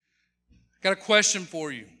Got a question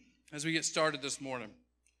for you as we get started this morning.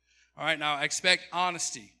 All right, now I expect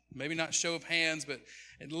honesty. Maybe not show of hands, but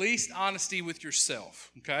at least honesty with yourself,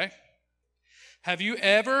 okay? Have you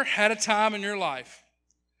ever had a time in your life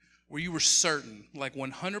where you were certain, like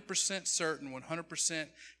 100% certain, 100%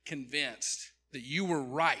 convinced that you were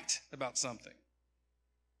right about something,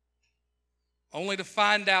 only to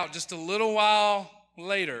find out just a little while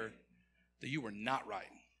later that you were not right?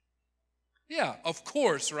 Yeah, of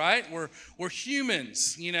course, right? We're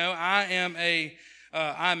humans. You know, I'm a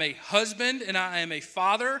husband and I am a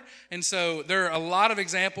father, and so there are a lot of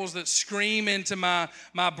examples that scream into my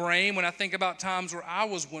brain when I think about times where I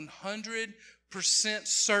was 100%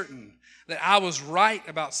 certain that I was right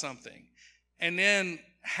about something, and then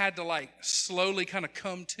had to slowly kind of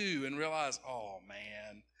come to and realize, oh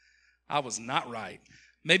man, I was not right.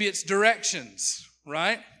 Maybe it's directions,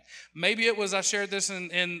 right? Maybe it was, I shared this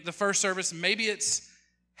in the first service, maybe it's,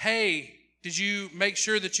 hey, did you make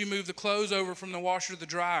sure that you moved the clothes over from the washer to the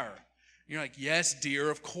dryer? You're like, yes, dear,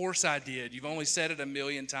 of course I did. You've only said it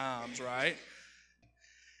 1,000,000 times, right?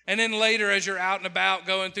 And then later, as you're out and about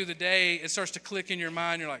going through the day, it starts to click in your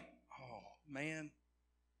mind. You're like, oh, man,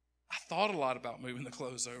 I thought a lot about moving the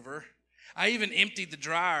clothes over. I even emptied the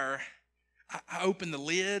dryer. I opened the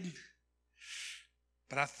lid.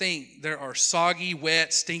 But I think there are soggy,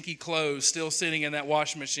 wet, stinky clothes still sitting in that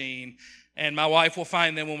washing machine, and my wife will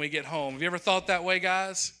find them when we get home. Have you ever thought that way,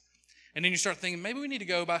 guys? And then you start thinking, maybe we need to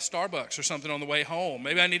go by Starbucks or something on the way home.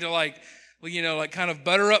 Maybe I need to kind of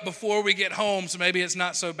butter up before we get home, so maybe it's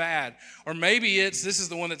not so bad. Or maybe this is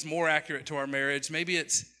the one that's more accurate to our marriage. Maybe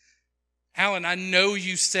it's, Alan, I know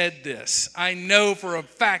you said this. I know for a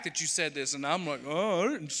fact that you said this. And I'm like, oh, I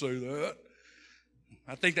didn't say that.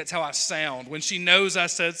 I think that's how I sound. When she knows I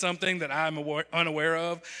said something that I'm unaware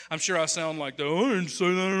of, I'm sure I sound like, oh, I didn't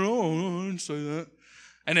say that at all. I didn't say that.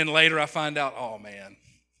 And then later I find out, oh, man,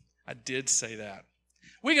 I did say that.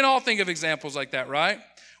 We can all think of examples like that, right?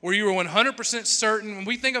 Where you were 100% certain. And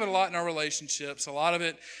we think of it a lot in our relationships, a lot of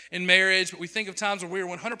it in marriage, but we think of times where we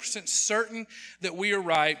were 100% certain that we are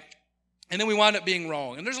right, and then we wind up being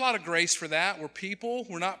wrong. And there's a lot of grace for that. We're people.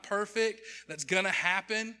 We're not perfect. That's going to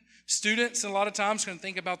happen. Students, a lot of times, can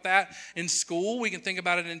think about that in school. We can think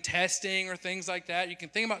about it in testing or things like that. You can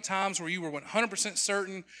think about times where you were 100%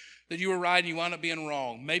 certain that you were right and you wound up being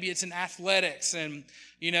wrong. Maybe it's in athletics and,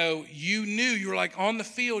 you knew, you were like on the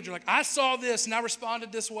field. You're like, I saw this and I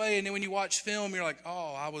responded this way. And then when you watch film, you're like,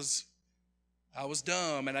 oh, I was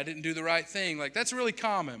dumb and I didn't do the right thing. Like, that's really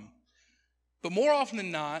common. But more often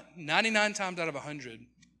than not, 99 times out of 100,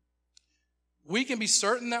 we can be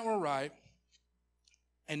certain that we're right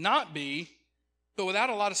and not be, but without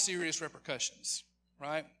a lot of serious repercussions,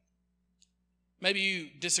 right? Maybe you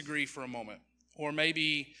disagree for a moment, or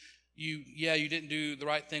maybe you didn't do the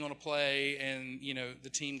right thing on a play and, the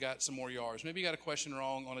team got some more yards. Maybe you got a question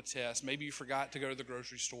wrong on a test. Maybe you forgot to go to the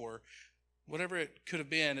grocery store. Whatever it could have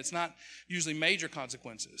been, it's not usually major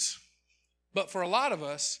consequences. But for a lot of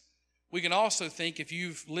us, we can also think, if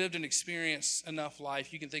you've lived and experienced enough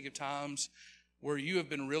life, you can think of times where you have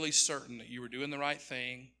been really certain that you were doing the right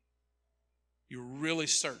thing. You're really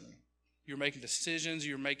certain. You're making decisions.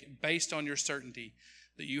 You're making based on your certainty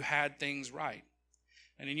that you had things right.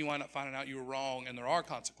 And then you wind up finding out you were wrong, and there are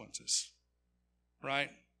consequences, right?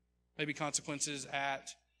 Maybe consequences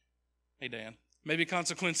maybe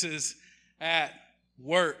consequences at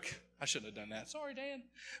work. I shouldn't have done that. Sorry, Dan.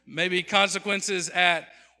 Maybe consequences at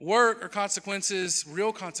work, or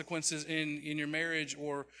real consequences in your marriage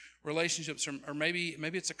or relationships, or maybe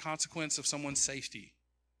it's a consequence of someone's safety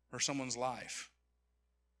or someone's life.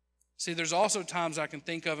 See, there's also times I can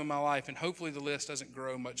think of in my life, and hopefully the list doesn't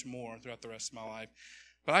grow much more throughout the rest of my life,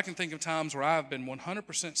 but I can think of times where I've been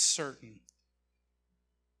 100% certain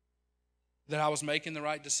that I was making the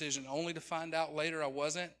right decision, only to find out later I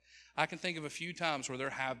wasn't. I can think of a few times where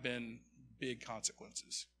there have been big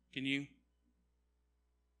consequences. Can you?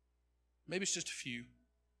 Maybe it's just a few.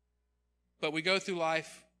 But we go through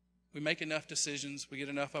life, we make enough decisions, we get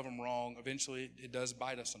enough of them wrong, eventually it does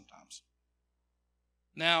bite us sometimes.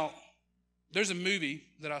 Now, there's a movie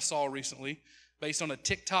that I saw recently based on a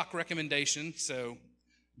TikTok recommendation, so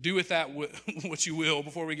do with that what you will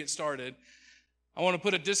before we get started. I want to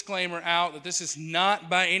put a disclaimer out that this is not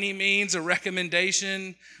by any means a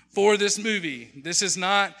recommendation for this movie. This is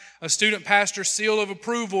not a student pastor seal of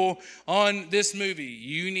approval on this movie.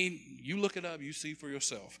 You look it up, you see for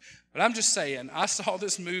yourself. But I'm just saying, I saw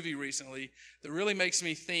this movie recently that really makes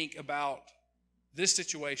me think about this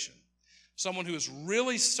situation. Someone who is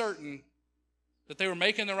really certain that they were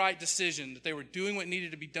making the right decision, that they were doing what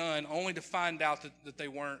needed to be done, only to find out that they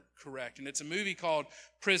weren't correct. And it's a movie called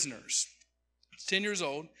Prisoners. It's 10 years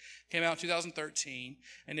old. Came out in 2013.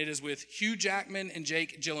 And it is with Hugh Jackman and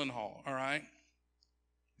Jake Gyllenhaal, all right?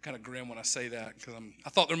 I kind of grin when I say that because I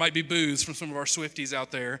thought there might be boos from some of our Swifties out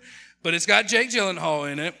there. But it's got Jake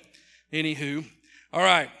Gyllenhaal in it. Anywho. All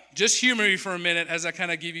right. Just humor me for a minute as I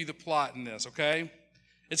kind of give you the plot in this, okay?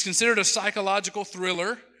 It's considered a psychological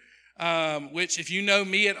thriller. Which if you know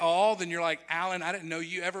me at all, then you're like, Alan, I didn't know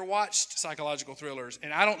you ever watched psychological thrillers.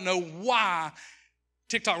 And I don't know why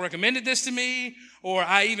TikTok recommended this to me or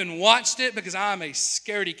I even watched it because I'm a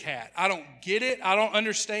scaredy cat. I don't get it. I don't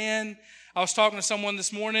understand. I was talking to someone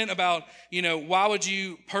this morning about, why would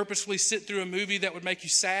you purposefully sit through a movie that would make you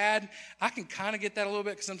sad? I can kind of get that a little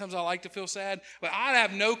bit because sometimes I like to feel sad. But I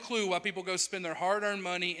have no clue why people go spend their hard-earned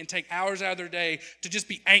money and take hours out of their day to just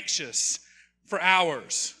be anxious for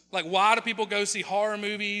hours. Like, why do people go see horror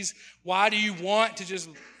movies? Why do you want to just,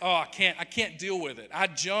 I can't deal with it. I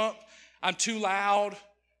jump. I'm too loud.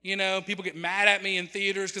 People get mad at me in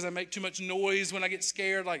theaters because I make too much noise when I get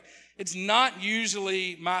scared. Like, it's not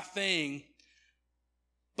usually my thing.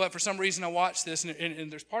 But for some reason, I watched this,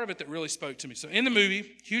 and there's part of it that really spoke to me. So in the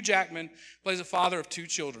movie, Hugh Jackman plays a father of two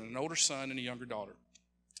children, an older son and a younger daughter.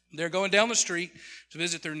 They're going down the street to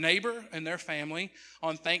visit their neighbor and their family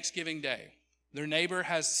on Thanksgiving Day. Their neighbor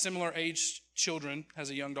has similar aged children, has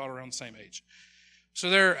a young daughter around the same age. So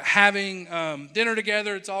they're having dinner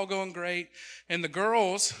together. It's all going great. And the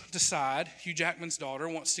girls decide, Hugh Jackman's daughter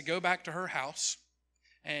wants to go back to her house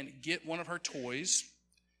and get one of her toys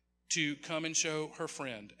to come and show her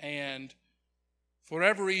friend. And for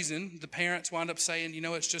whatever reason, the parents wind up saying,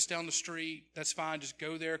 it's just down the street. That's fine. Just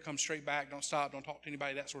go there, come straight back. Don't stop. Don't talk to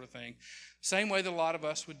anybody, that sort of thing. Same way that a lot of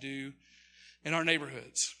us would do in our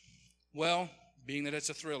neighborhoods. Well, being that it's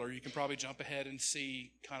a thriller, you can probably jump ahead and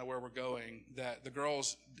see kind of where we're going, that the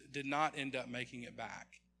girls did not end up making it back.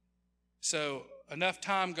 So enough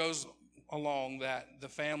time goes along that the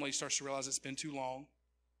family starts to realize it's been too long.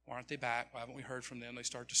 Why aren't they back? Why haven't we heard from them? They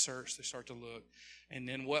start to search. They start to look. And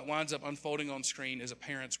then what winds up unfolding on screen is a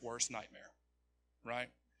parent's worst nightmare, right?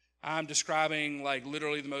 I'm describing like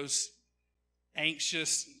literally the most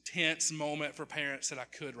anxious, tense moment for parents that I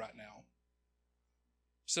could right now.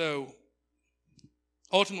 So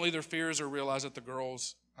ultimately, their fears are realized that the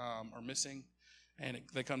girls are missing, and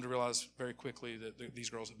they come to realize very quickly that these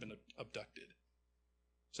girls have been abducted.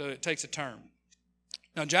 So it takes a turn.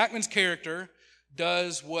 Now, Jackman's character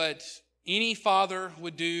does what any father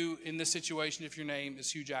would do in this situation if your name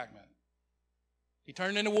is Hugh Jackman. He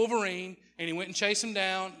turned into Wolverine, and he went and chased him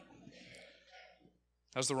down.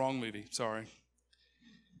 That was the wrong movie, sorry.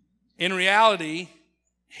 In reality,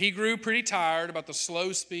 he grew pretty tired about the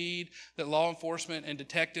slow speed that law enforcement and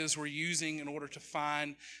detectives were using in order to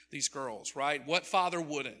find these girls, right? What father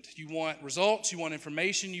wouldn't? You want results, you want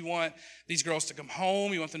information, you want these girls to come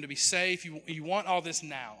home, you want them to be safe, you want all this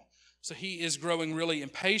now. So he is growing really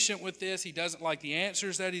impatient with this. He doesn't like the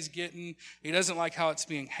answers that he's getting. He doesn't like how it's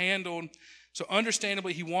being handled. So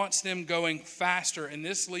understandably, he wants them going faster, and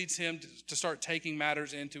this leads him to start taking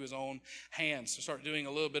matters into his own hands, to start doing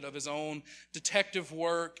a little bit of his own detective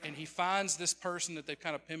work, and he finds this person that they've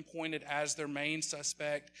kind of pinpointed as their main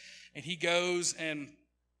suspect, and he goes and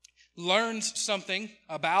learns something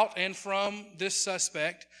about and from this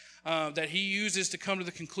suspect that he uses to come to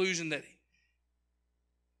the conclusion that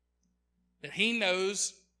he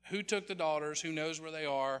knows who took the daughters, who knows where they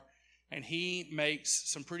are, and he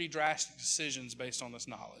makes some pretty drastic decisions based on this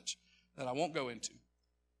knowledge that I won't go into.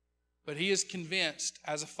 But he is convinced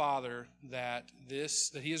as a father that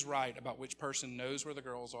he is right about which person knows where the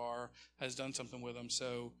girls are, has done something with them.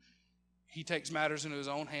 So he takes matters into his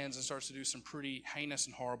own hands and starts to do some pretty heinous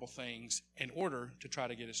and horrible things in order to try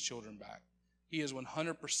to get his children back. He is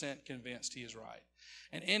 100% convinced he is right.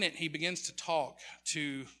 And in it, he begins to talk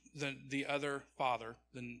to the other father,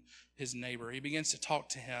 his neighbor. He begins to talk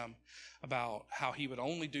to him about how he would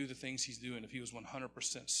only do the things he's doing if he was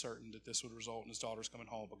 100% certain that this would result in his daughters coming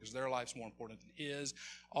home because their life's more important than his,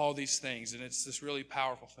 all these things. And it's this really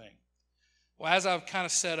powerful thing. Well, as I've kind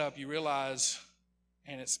of set up, you realize,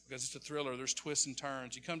 and it's because it's a thriller, there's twists and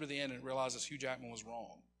turns. You come to the end and realize that Hugh Jackman was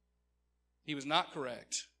wrong. He was not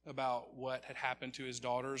correct about what had happened to his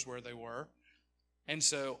daughters, where they were. And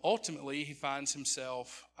so ultimately he finds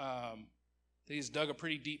himself, he's dug a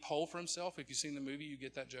pretty deep hole for himself. If you've seen the movie, you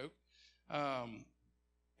get that joke. And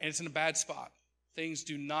it's in a bad spot. Things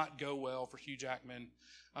do not go well for Hugh Jackman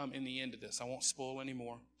in the end of this. I won't spoil any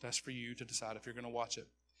more. That's for you to decide if you're going to watch it.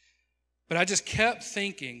 But I just kept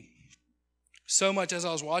thinking so much as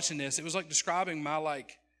I was watching this. It was like describing my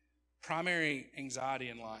primary anxiety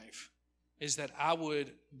in life. Is that I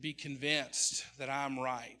would be convinced that I'm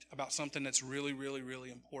right about something that's really, really, really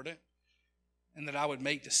important. and that I would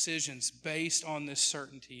make decisions based on this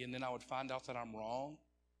certainty, and then I would find out that I'm wrong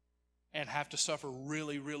and have to suffer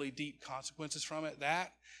really, really deep consequences from it,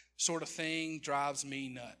 that sort of thing drives me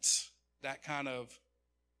nuts. That kind of,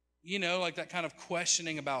 like that kind of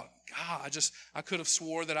questioning about, God, I could have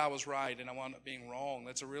swore that I was right and I wound up being wrong.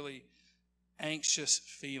 That's a really anxious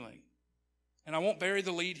feeling. And I won't bury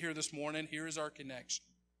the lead here this morning. Here is our connection.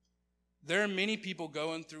 There are many people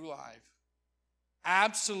going through life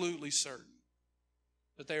absolutely certain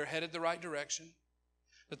that they are headed the right direction,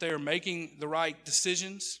 that they are making the right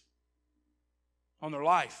decisions on their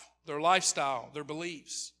life, their lifestyle, their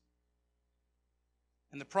beliefs.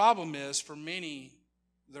 And the problem is, for many,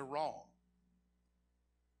 they're wrong.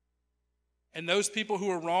 And those people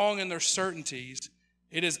who are wrong in their certainties,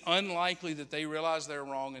 it is unlikely that they realize they're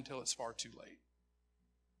wrong until it's far too late.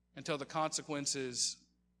 Until the consequences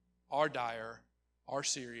are dire, are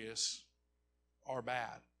serious, are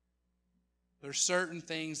bad. There's certain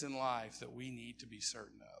things in life that we need to be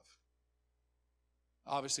certain of.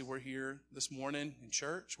 Obviously, we're here this morning in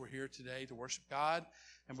church. We're here today to worship God.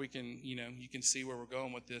 And we can, you can see where we're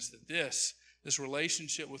going with this, that this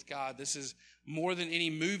relationship with God, this is more than any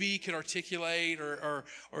movie could articulate or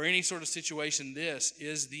any sort of situation. This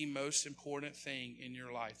is the most important thing in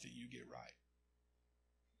your life that you get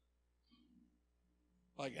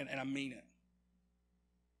right. And I mean it.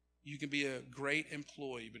 You can be a great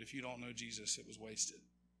employee, but if you don't know Jesus, it was wasted.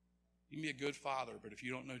 You can be a good father, but if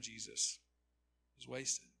you don't know Jesus, it was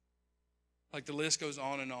wasted. Like the list goes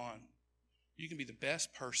on and on. You can be the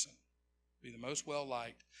best person, be the most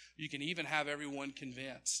well-liked. You can even have everyone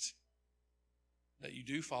convinced that you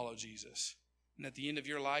do follow Jesus. And at the end of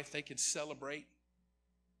your life, they could celebrate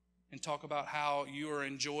and talk about how you are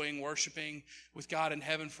enjoying worshiping with God in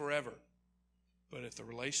heaven forever. But if the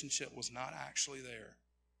relationship was not actually there,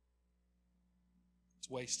 it's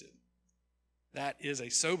wasted. That is a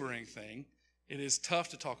sobering thing. It is tough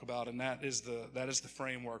to talk about, and that is the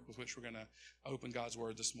framework with which we're going to open God's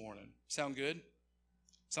Word this morning. Sound good?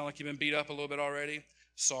 Sound like you've been beat up a little bit already?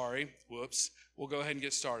 Sorry. Whoops. We'll go ahead and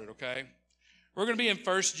get started, okay? We're going to be in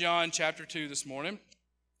 1 John chapter 2 this morning.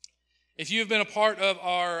 If you have been a part of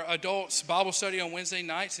our adults Bible study on Wednesday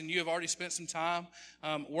nights and you have already spent some time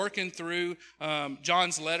working through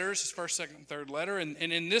John's letters, his first, second, and third letter, and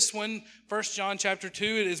in this one, 1 John chapter 2,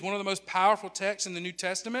 it is one of the most powerful texts in the New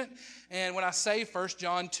Testament. And when I say 1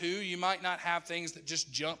 John 2, you might not have things that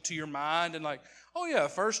just jump to your mind and like, oh yeah,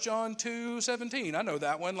 1 John 2:17, I know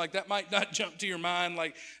that one. Like that might not jump to your mind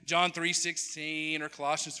like John 3:16 or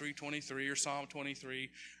Colossians 3:23 or Psalm 23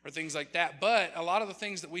 or things like that. But a lot of the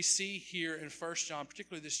things that we see here in 1 John,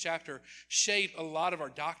 particularly this chapter, shape a lot of our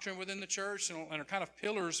doctrine within the church and are kind of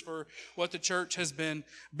pillars for what the church has been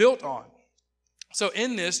built on. So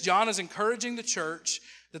in this, John is encouraging the church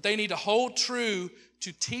that they need to hold true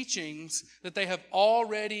to teachings that they have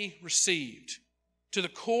already received to the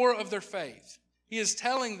core of their faith. He is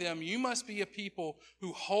telling them, you must be a people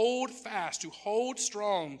who hold fast, who hold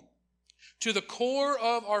strong to the core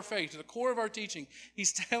of our faith, to the core of our teaching.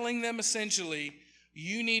 He's telling them essentially,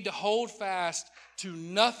 you need to hold fast to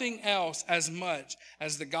nothing else as much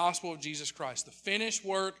as the gospel of Jesus Christ, the finished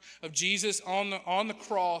work of Jesus on the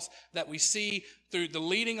cross that we see through the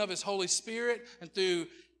leading of His Holy Spirit and through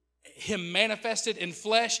Him manifested in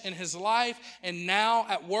flesh in His life, and now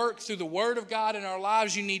at work through the Word of God in our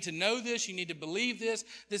lives. You need to know this. You need to believe this.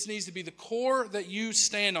 This needs to be the core that you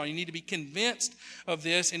stand on. You need to be convinced of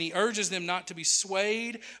this, and he urges them not to be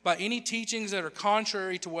swayed by any teachings that are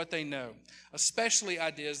contrary to what they know, especially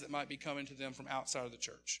ideas that might be coming to them from outside of the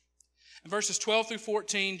church. In verses 12 through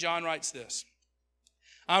 14, John writes this: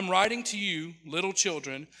 I'm writing to you, little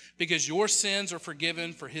children, because your sins are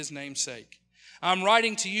forgiven for His name's sake. I'm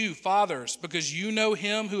writing to you, fathers, because you know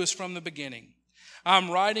Him who is from the beginning. I'm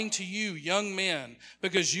writing to you, young men,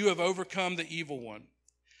 because you have overcome the evil one.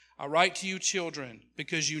 I write to you, children,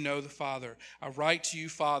 because you know the Father. I write to you,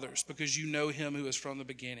 fathers, because you know Him who is from the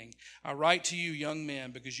beginning. I write to you, young men,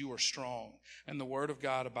 because you are strong, and the word of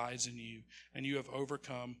God abides in you, and you have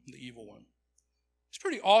overcome the evil one. It's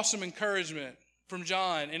pretty awesome encouragement from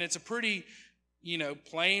John, and it's a pretty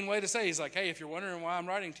plain way to say. He's like, hey, if you're wondering why I'm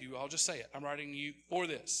writing to you, I'll just say it. I'm writing to you for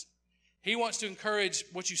this. He wants to encourage,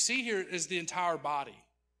 what you see here is the entire body.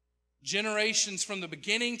 Generations from the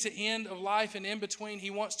beginning to end of life and in between. He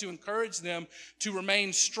wants to encourage them to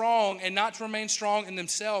remain strong, and not to remain strong in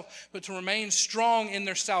themselves, but to remain strong in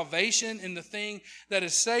their salvation, in the thing that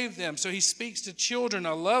has saved them. So he speaks to children.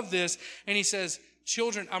 I love this. And he says,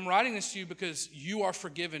 Children, I'm writing this to you because you are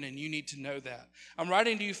forgiven and you need to know that. I'm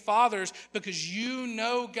writing to you, fathers, because you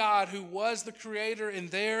know God who was the creator and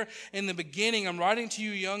there in the beginning. I'm writing to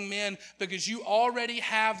you, young men, because you already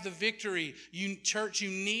have the victory. Church, you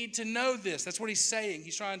need to know this. That's what he's saying.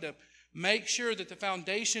 He's trying to make sure that the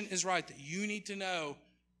foundation is right, that you need to know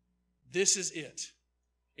this is it.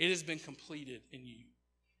 It has been completed in you.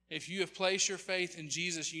 If you have placed your faith in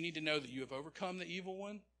Jesus, you need to know that you have overcome the evil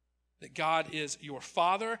one, that God is your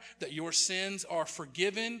Father, that your sins are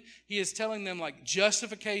forgiven. He is telling them like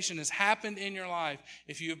justification has happened in your life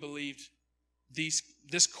if you have believed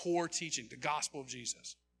this core teaching, the gospel of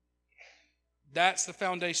Jesus. That's the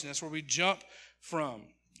foundation. That's where we jump from.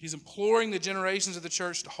 He's imploring the generations of the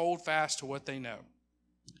church to hold fast to what they know.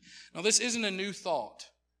 Now, this isn't a new thought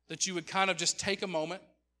that you would kind of just take a moment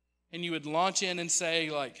and you would launch in and say,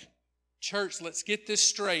 like, church, let's get this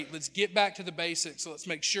straight. Let's get back to the basics. So let's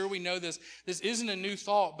make sure we know this. This isn't a new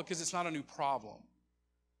thought because it's not a new problem.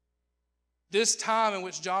 This time in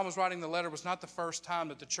which John was writing the letter was not the first time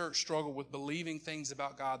that the church struggled with believing things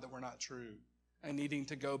about God that were not true and needing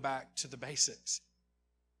to go back to the basics.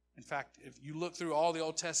 In fact, if you look through all the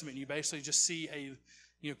Old Testament, you basically just see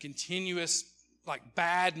a continuous like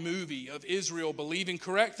bad movie of Israel believing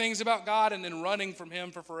correct things about God and then running from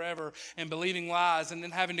him for forever and believing lies and then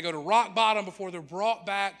having to go to rock bottom before they're brought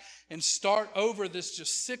back and start over this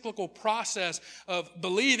just cyclical process of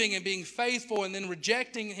believing and being faithful and then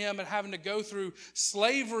rejecting him and having to go through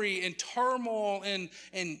slavery and turmoil and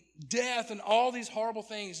death and all these horrible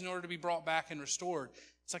things in order to be brought back and restored.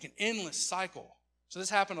 It's like an endless cycle. So this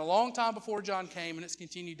happened a long time before John came, and it's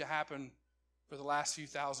continued to happen for the last few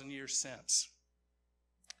thousand years since.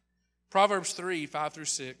 Proverbs 3,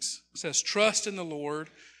 5-6 says, "Trust in the Lord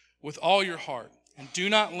with all your heart, and do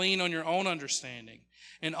not lean on your own understanding.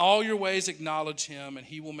 In all your ways acknowledge him, and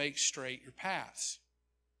he will make straight your paths."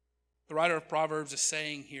 The writer of Proverbs is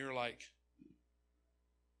saying here, like,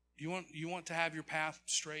 you want to have your path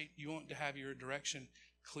straight, you want to have your direction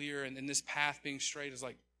clear, and then this path being straight is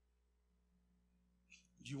like,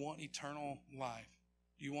 you want eternal life.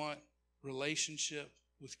 You want relationship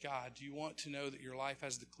with God. Do you want to know that your life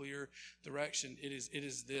has the clear direction? It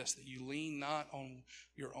is this, that you lean not on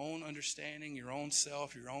your own understanding, your own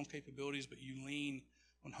self, your own capabilities, but you lean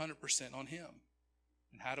 100% on him.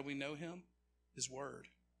 And how do we know him? His word,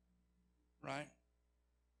 right?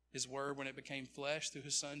 His word when it became flesh through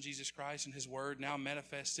his son, Jesus Christ, and his word now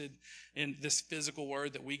manifested in this physical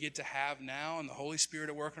word that we get to have now, and the Holy Spirit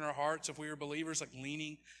at work in our hearts if we are believers, like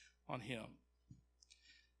leaning on him.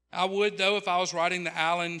 I would, though, if I was writing the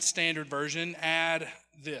Allen Standard Version, add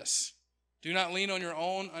this: do not lean on your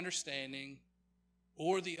own understanding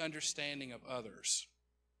or the understanding of others.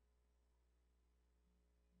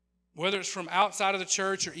 Whether it's from outside of the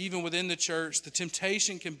church or even within the church, the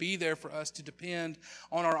temptation can be there for us to depend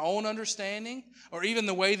on our own understanding or even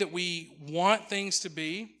the way that we want things to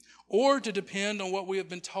be, or to depend on what we have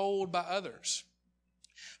been told by others.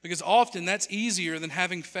 Because often that's easier than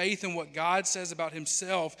having faith in what God says about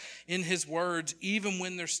himself in his words, even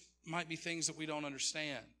when there might be things that we don't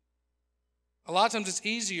understand. A lot of times it's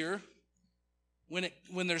easier when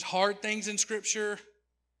there's hard things in Scripture.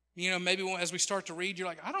 You know, maybe as we start to read, you're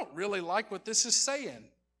like, I don't really like what this is saying.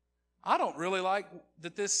 I don't really like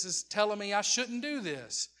that this is telling me I shouldn't do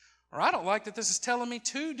this. Or I don't like that this is telling me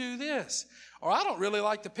to do this. Or I don't really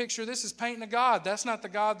like the picture this is painting of God. That's not the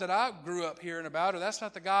God that I grew up hearing about, or that's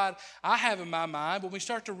not the God I have in my mind. When we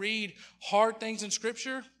start to read hard things in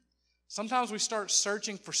Scripture, sometimes we start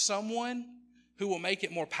searching for someone who will make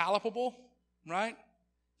it more palatable, right?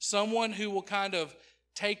 Someone who will kind of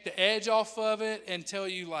take the edge off of it and tell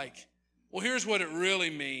you like, well, here's what it really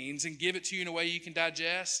means, and give it to you in a way you can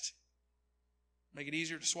digest, make it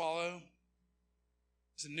easier to swallow.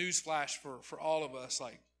 It's a newsflash for all of us,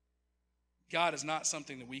 like, God is not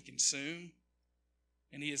something that we consume,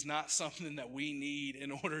 and he is not something that we need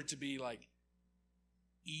in order to be like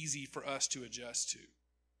easy for us to adjust to.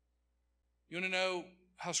 You want to know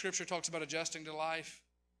how Scripture talks about adjusting to life,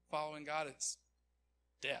 following God? It's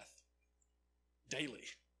death, daily.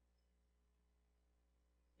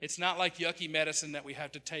 It's not like yucky medicine that we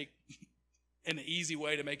have to take in an easy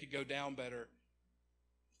way to make it go down better.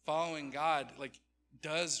 Following God, like,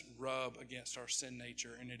 does rub against our sin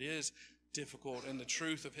nature, and it is difficult, and the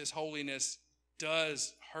truth of his holiness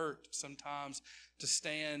does hurt sometimes to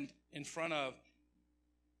stand in front of.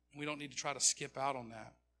 We don't need to try to skip out on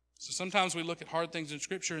that. So sometimes we look at hard things in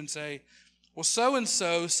Scripture and say, well,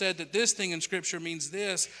 so-and-so said that this thing in Scripture means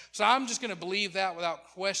this, so I'm just going to believe that without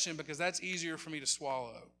question because that's easier for me to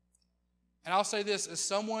swallow. And I'll say this, as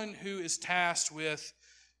someone who is tasked with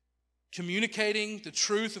communicating the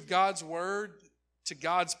truth of God's word to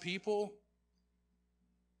God's people,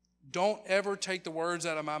 don't ever take the words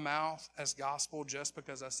out of my mouth as gospel just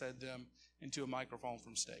because I said them into a microphone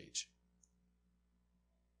from stage.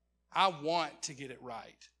 I want to get it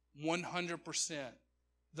right, 100%.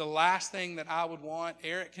 The last thing that I would want,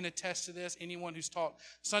 Eric can attest to this, anyone who's taught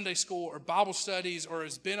Sunday school or Bible studies or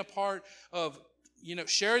has been a part of,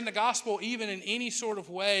 sharing the gospel even in any sort of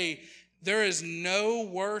way, there is no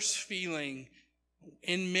worse feeling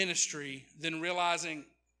in ministry than realizing,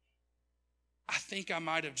 I think I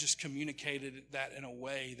might have just communicated that in a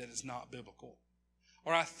way that is not biblical.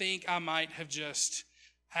 Or I think I might have just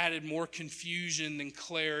added more confusion than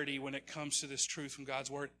clarity when it comes to this truth from God's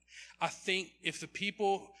word. I think if the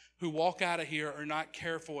people who walk out of here are not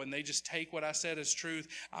careful and they just take what I said as truth,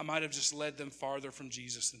 I might have just led them farther from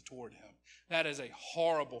Jesus than toward him. That is a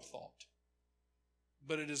horrible thought.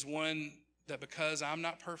 But it is one that because I'm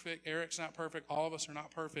not perfect, Eric's not perfect, all of us are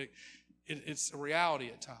not perfect, it's a reality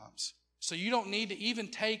at times. So you don't need to even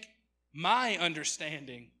take my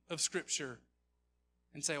understanding of Scripture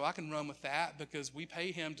and say, well, I can run with that because we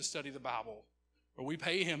pay him to study the Bible, or we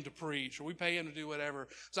pay him to preach, or we pay him to do whatever,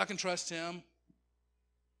 so I can trust him.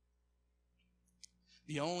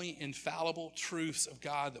 The only infallible truths of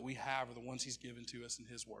God that we have are the ones he's given to us in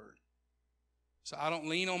his word. So I don't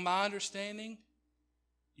lean on my understanding.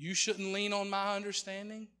 You shouldn't lean on my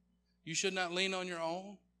understanding. You should not lean on your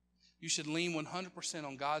own. You should lean 100%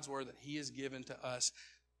 on God's word that he has given to us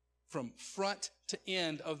from front to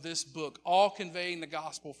end of this book, all conveying the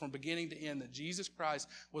gospel from beginning to end, that Jesus Christ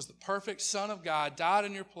was the perfect Son of God, died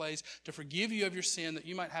in your place to forgive you of your sin, that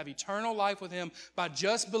you might have eternal life with him by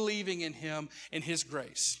just believing in him and his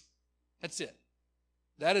grace. That's it.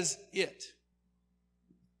 That is it.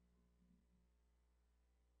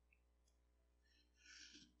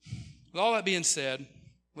 With all that being said,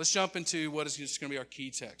 let's jump into what is just going to be our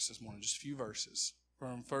key text this morning, just a few verses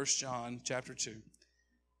from 1 John chapter 2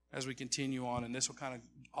 as we continue on, and this will kind of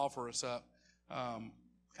offer us up kind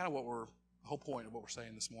of the whole point of what we're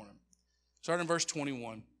saying this morning. Starting in verse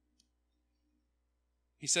 21,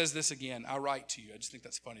 he says this again, I write to you. I just think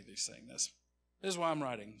that's funny that he's saying this. This is why I'm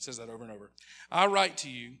writing. He says that over and over. I write to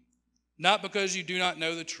you, not because you do not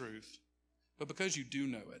know the truth, but because you do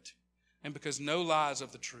know it, and because no lies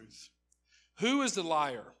of the truth. Who is the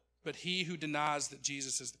liar but he who denies that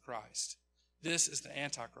Jesus is the Christ? This is the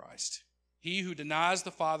Antichrist, he who denies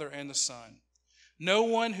the Father and the Son. No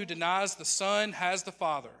one who denies the Son has the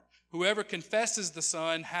Father. Whoever confesses the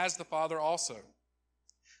Son has the Father also.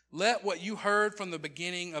 Let what you heard from the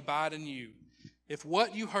beginning abide in you. If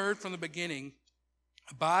what you heard from the beginning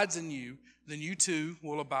abides in you, then you too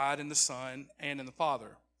will abide in the Son and in the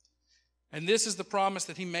Father. And this is the promise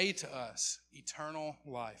that he made to us, eternal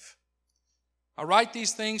life. I write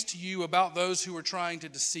these things to you about those who are trying to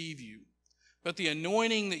deceive you. But the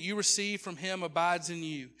anointing that you receive from him abides in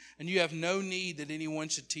you, and you have no need that anyone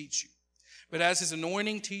should teach you. But as his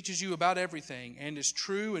anointing teaches you about everything, and is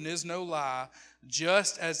true and is no lie,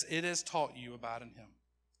 just as it has taught you, abide in him.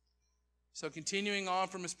 So continuing on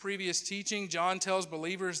from his previous teaching, John tells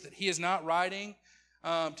believers that he is not writing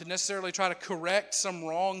to necessarily try to correct some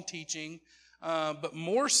wrong teaching, but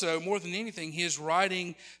more than anything, he is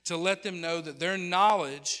writing to let them know that their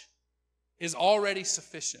knowledge is already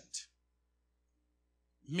sufficient.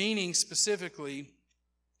 Meaning specifically,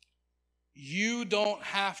 you don't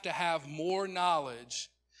have to have more knowledge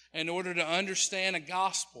in order to understand a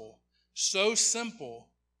gospel so simple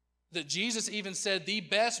that Jesus even said the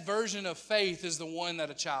best version of faith is the one that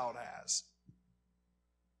a child has.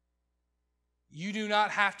 You do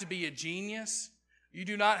not have to be a genius. You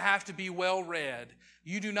do not have to be well-read.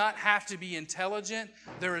 You do not have to be intelligent.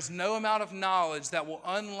 There is no amount of knowledge that will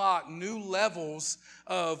unlock new levels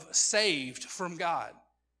of saved from God.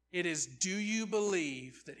 It is, do you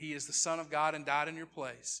believe that he is the Son of God and died in your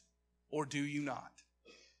place, or do you not?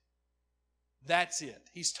 That's it.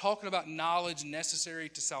 He's talking about knowledge necessary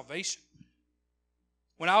to salvation.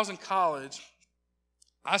 When I was in college,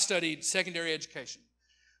 I studied secondary education,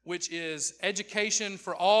 which is education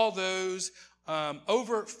for all those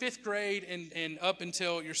over fifth grade and up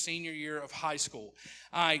until your senior year of high school.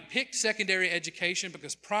 I picked secondary education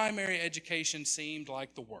because primary education seemed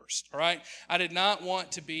like the worst, all right? I did not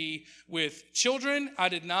want to be with children. I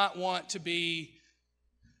did not want to be,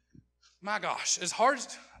 my gosh, as hard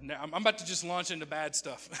as, I'm about to just launch into bad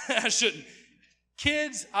stuff. I shouldn't.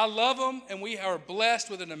 Kids, I love them, and we are blessed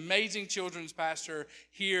with an amazing children's pastor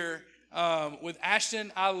here with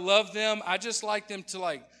Ashton. I love them. I just like them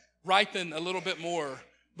to ripen a little bit more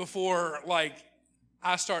before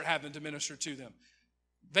I start having to minister to them.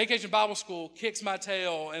 Vacation Bible School kicks my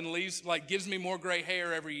tail and gives me more gray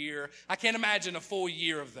hair every year. I can't imagine a full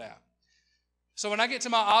year of that. So when I get to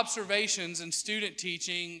my observations in student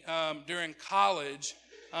teaching during college,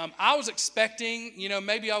 I was expecting,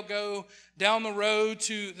 maybe I'll go down the road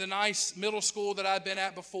to the nice middle school that I've been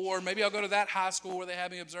at before. Maybe I'll go to that high school where they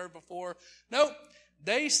had me observed before. Nope.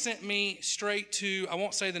 They sent me straight to, I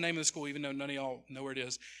won't say the name of the school, even though none of y'all know where it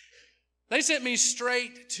is. They sent me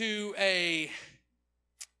straight to a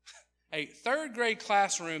third grade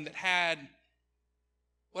classroom that had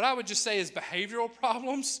what I would just say is behavioral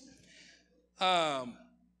problems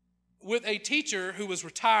with a teacher who was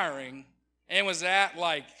retiring and was at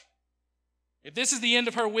if this is the end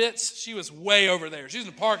of her wits, she was way over there. She was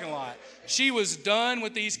in the parking lot. She was done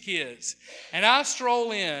with these kids. And I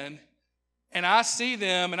stroll in, and I see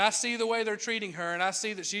them, and I see the way they're treating her, and I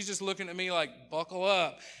see that she's just looking at me like, buckle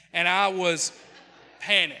up. And I was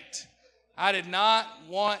panicked. I did not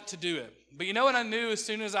want to do it. But you know what I knew as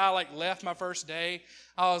soon as I left my first day?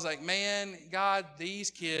 I was like, man, God,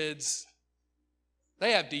 these kids,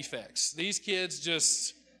 they have defects. These kids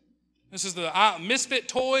this is the misfit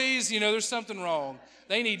toys, there's something wrong.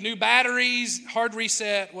 They need new batteries, hard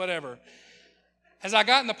reset, whatever. As I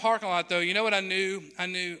got in the parking lot, though, you know what I knew? I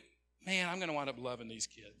knew, man, I'm going to wind up loving these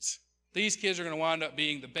kids. These kids are going to wind up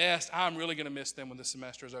being the best. I'm really going to miss them when the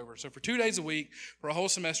semester is over. So for 2 days a week, for a whole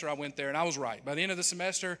semester, I went there, and I was right. By the end of the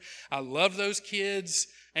semester, I loved those kids,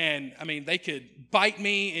 and, they could bite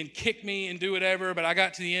me and kick me and do whatever, but I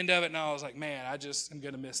got to the end of it, and I was like, man, I just am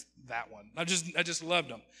going to miss that one. I just loved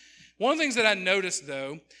them. One of the things that I noticed,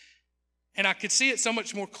 though, and I could see it so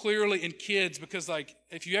much more clearly in kids because,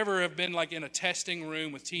 if you ever have been, in a testing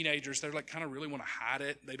room with teenagers, they're, kind of really want to hide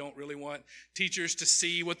it. They don't really want teachers to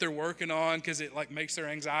see what they're working on because it, makes their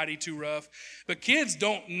anxiety too rough. But kids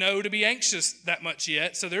don't know to be anxious that much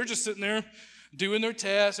yet, so they're just sitting there doing their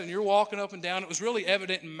tests, and you're walking up and down. It was really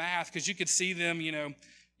evident in math because you could see them,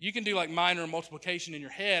 you can do minor multiplication in your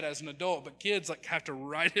head as an adult, but kids have to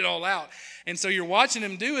write it all out. And so you're watching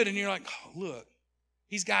them do it, and you're like, oh, look.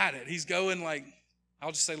 He's got it. He's going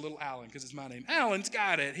I'll just say little Alan because it's my name. Alan's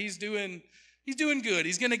got it. He's doing good.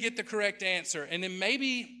 He's going to get the correct answer. And then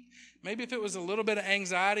maybe if it was a little bit of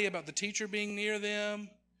anxiety about the teacher being near them,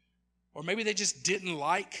 or maybe they just didn't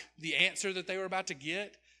like the answer that they were about to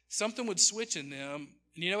get, something would switch in them.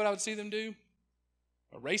 And you know what I would see them do?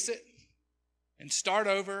 Erase it and start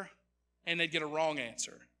over, and they'd get a wrong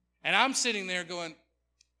answer. And I'm sitting there going,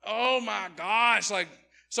 oh my gosh,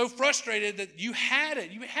 so frustrated that you had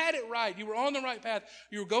it. You had it right. You were on the right path.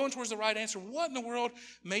 You were going towards the right answer. What in the world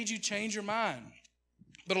made you change your mind?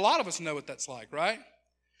 But a lot of us know what that's like, right?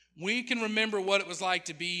 We can remember what it was like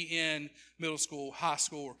to be in middle school, high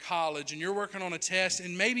school, or college, and you're working on a test,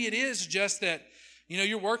 and maybe it is just that,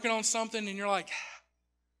 you're working on something, and you're like,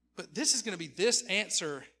 but this is going to be this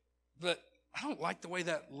answer, but I don't like the way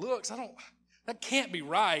that looks. That can't be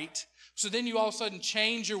right. So then you all of a sudden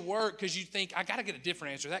change your work because you think, I got to get a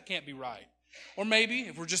different answer. That can't be right. Or maybe,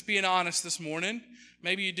 if we're just being honest this morning,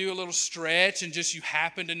 maybe you do a little stretch and just you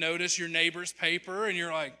happen to notice your neighbor's paper and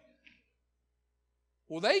you're like,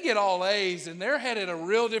 well, they get all A's and they're headed a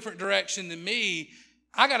real different direction than me.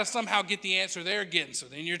 I got to somehow get the answer they're getting. So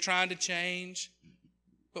then you're trying to change.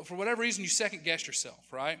 But for whatever reason, you second guess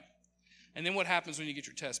yourself, right? And then what happens when you get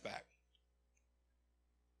your test back?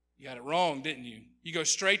 You got it wrong, didn't you? You go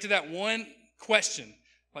straight to that one question,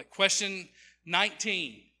 question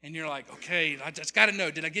 19. And you're like, okay, I just got to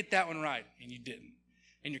know, did I get that one right? And you didn't.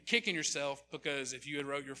 And you're kicking yourself because if you had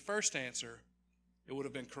wrote your first answer, it would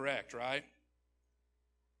have been correct, right?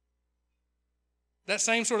 That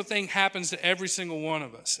same sort of thing happens to every single one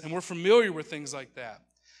of us. And we're familiar with things like that.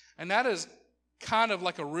 And that is kind of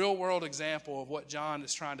like a real-world example of what John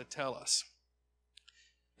is trying to tell us.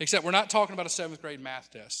 Except we're not talking about a 7th grade math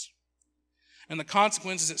test. And the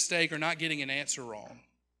consequences at stake are not getting an answer wrong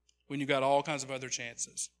when you've got all kinds of other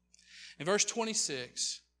chances. In verse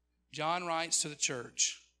 26, John writes to the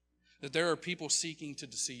church that there are people seeking to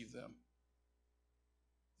deceive them.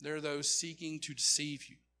 There are those seeking to deceive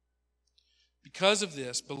you. Because of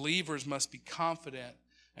this, believers must be confident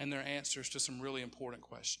in their answers to some really important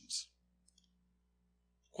questions.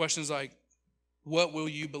 Questions like, what will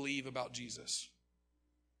you believe about Jesus?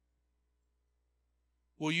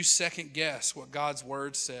 Will you second guess what God's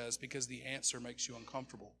word says because the answer makes you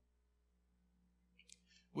uncomfortable?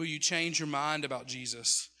 Will you change your mind about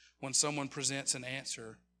Jesus when someone presents an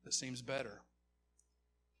answer that seems better?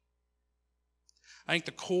 I think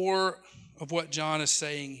the core of what John is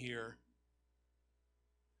saying here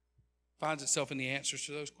finds itself in the answers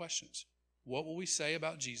to those questions. What will we say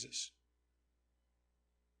about Jesus?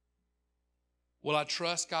 Will I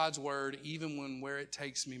trust God's word even when where it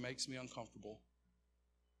takes me makes me uncomfortable?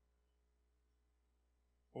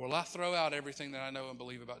 Or will I throw out everything that I know and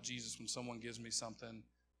believe about Jesus when someone gives me something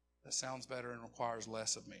that sounds better and requires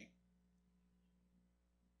less of me?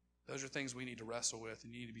 Those are things we need to wrestle with,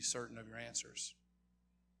 and you need to be certain of your answers.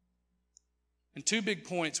 In 2 big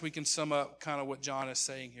points, we can sum up kind of what John is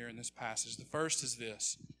saying here in this passage. The first is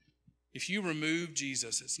this: if you remove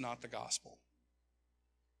Jesus, it's not the gospel.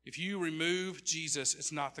 If you remove Jesus,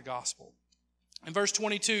 it's not the gospel. In verse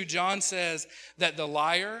 22, John says that the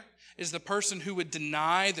liar is the person who would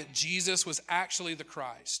deny that Jesus was actually the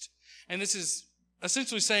Christ. And this is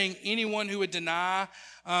essentially saying anyone who would deny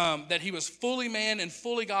that he was fully man and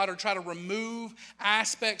fully God, or try to remove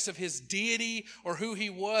aspects of his deity or who he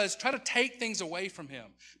was, try to take things away from him.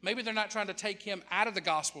 Maybe they're not trying to take him out of the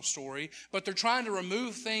gospel story, but they're trying to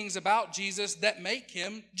remove things about Jesus that make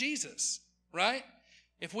him Jesus, right?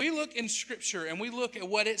 If we look in Scripture and we look at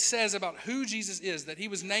what it says about who Jesus is, that he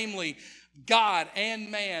was namely God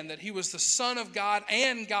and man, that he was the Son of God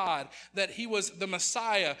and God, that he was the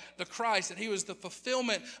Messiah, the Christ, that he was the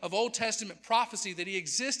fulfillment of Old Testament prophecy, that he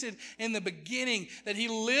existed in the beginning, that he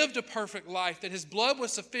lived a perfect life, that his blood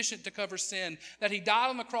was sufficient to cover sin, that he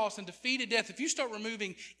died on the cross and defeated death. If you start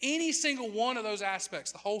removing any single one of those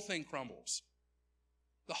aspects, the whole thing crumbles.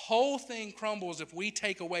 The whole thing crumbles if we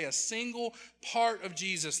take away a single part of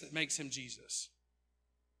Jesus that makes him Jesus.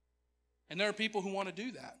 And there are people who want to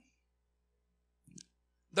do that.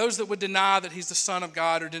 Those that would deny that he's the Son of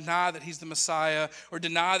God, or deny that he's the Messiah, or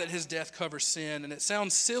deny that his death covers sin. And it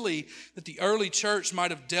sounds silly that the early church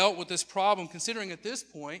might have dealt with this problem, considering at this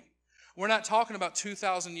point, we're not talking about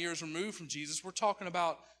 2,000 years removed from Jesus. We're talking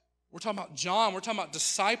about John. We're talking about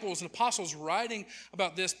disciples and apostles writing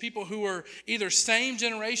about this, people who are either same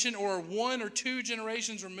generation or 1 or 2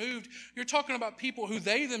 generations removed. You're talking about people who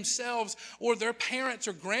they themselves or their parents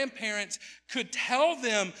or grandparents could tell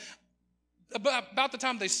them about the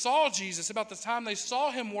time they saw Jesus, about the time they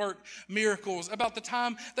saw him work miracles, about the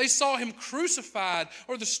time they saw him crucified,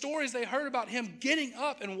 or the stories they heard about him getting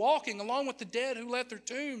up and walking along with the dead who left their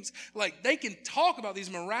tombs. Like, they can talk about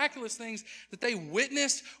these miraculous things that they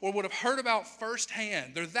witnessed or would have heard about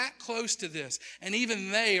firsthand. They're that close to this. And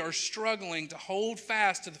even they are struggling to hold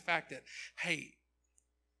fast to the fact that, hey,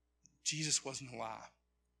 Jesus wasn't a lie.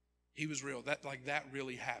 He was real. That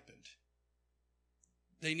really happened.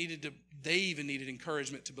 They even needed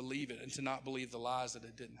encouragement to believe it and to not believe the lies that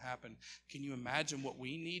it didn't happen. Can you imagine what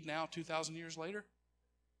we need now 2,000 years later?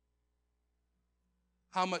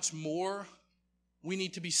 How much more we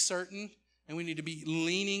need to be certain and we need to be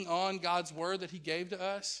leaning on God's word that he gave to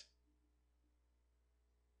us?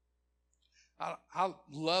 I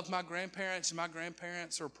love my grandparents, and my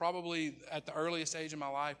grandparents are probably at the earliest age of my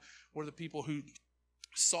life were the people who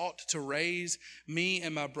sought to raise me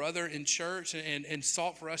and my brother in church and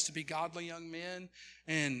sought for us to be godly young men.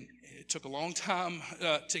 And it took a long time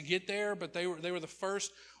to get there, but they were the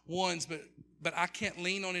first ones. But I can't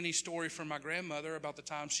lean on any story from my grandmother about the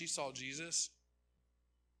time she saw Jesus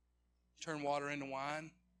turn water into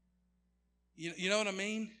wine. You know what I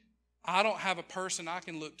mean? I don't have a person I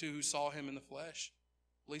can look to who saw him in the flesh,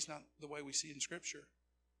 at least not the way we see it in Scripture.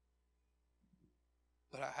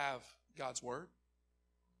 But I have God's word.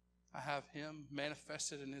 I have him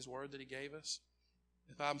manifested in his word that he gave us.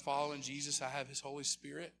 If I'm following Jesus, I have his Holy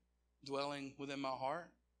Spirit dwelling within my heart.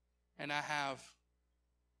 And I have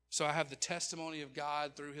the testimony of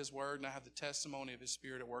God through his word, and I have the testimony of his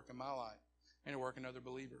Spirit at work in my life and at work in other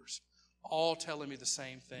believers, all telling me the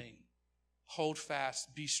same thing. Hold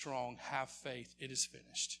fast, be strong, have faith. It is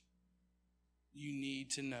finished. You need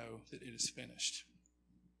to know that it is finished.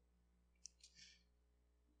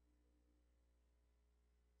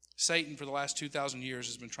 Satan, for the last 2,000 years,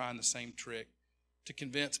 has been trying the same trick to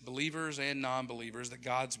convince believers and non-believers that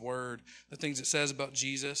God's word, the things it says about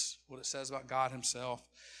Jesus, what it says about God himself,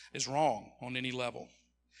 is wrong on any level.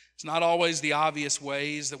 It's not always the obvious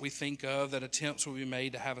ways that we think of that attempts will be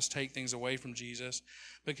made to have us take things away from Jesus,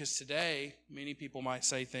 because today, many people might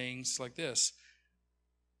say things like this: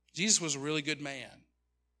 Jesus was a really good man,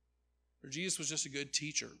 or Jesus was just a good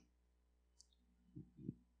teacher.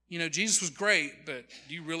 You know, Jesus was great, but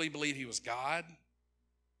do you really believe he was God?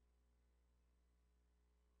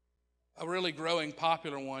 A really growing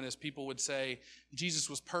popular one is people would say Jesus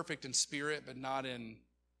was perfect in spirit, but not in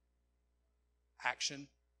action.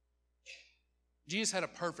 Jesus had a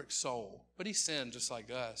perfect soul, but he sinned just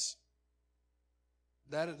like us.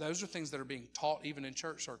 Those are things that are being taught even in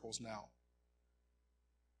church circles now.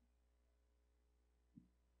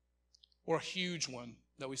 Or a huge one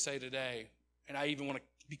that we say today, and I even want to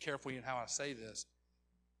be careful in how I say this.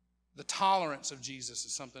 The tolerance of Jesus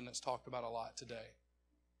is something that's talked about a lot today.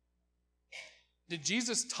 Did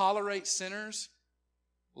Jesus tolerate sinners?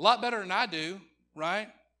 A lot better than I do, right?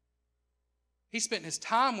 He spent his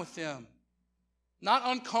time with them. Not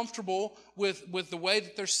uncomfortable with the way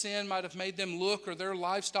that their sin might have made them look or their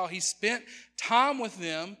lifestyle. He spent time with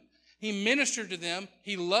them. He ministered to them.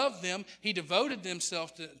 He loved them. He devoted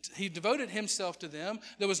himself to them.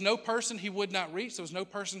 There was no person he would not reach. There was no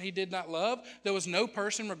person he did not love. There was no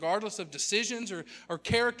person, regardless of decisions or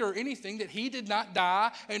character or anything, that he did not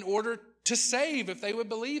die in order to save if they would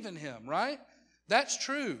believe in him, right? That's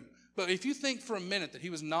true. But if you think for a minute that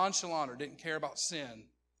he was nonchalant or didn't care about sin,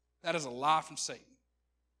 that is a lie from Satan.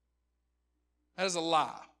 That is a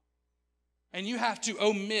lie. And you have to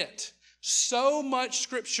omit so much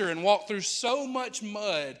scripture and walk through so much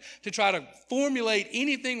mud to try to formulate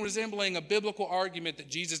anything resembling a biblical argument that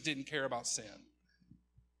Jesus didn't care about sin.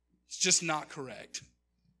 It's just not correct.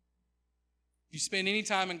 If you spend any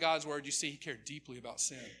time in God's word, you see he cared deeply about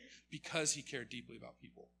sin because he cared deeply about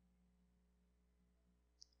people.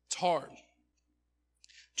 It's hard.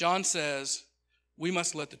 John says we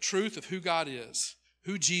must let the truth of who God is,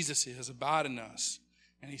 who Jesus is, abide in us.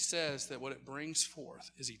 And he says that what it brings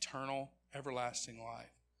forth is eternal, everlasting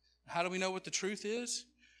life. How do we know what the truth is?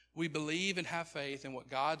 We believe and have faith in what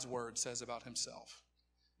God's word says about himself.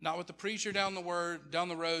 Not what the preacher down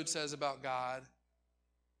the road says about God.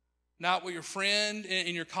 Not what your friend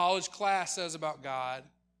in your college class says about God.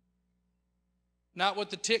 Not what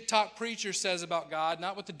the TikTok preacher says about God.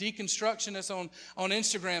 Not what the deconstructionist on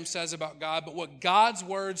Instagram says about God. But what God's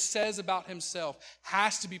word says about himself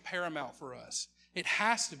has to be paramount for us. It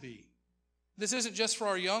has to be. This isn't just for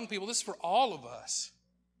our young people. This is for all of us.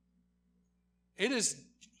 It is,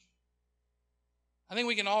 I think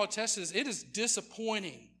we can all attest to this, it is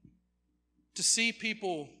disappointing to see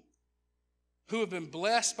people who have been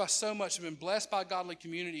blessed by so much, who've been blessed by godly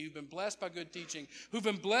community, who've been blessed by good teaching, who've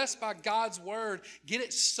been blessed by God's word, get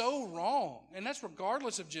it so wrong. And that's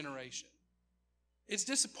regardless of generation. It's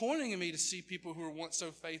disappointing to me to see people who were once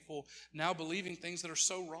so faithful now believing things that are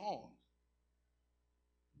so wrong.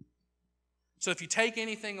 So if you take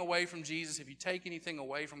anything away from Jesus, if you take anything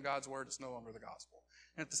away from God's word, it's no longer the gospel.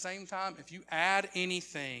 And at the same time, if you add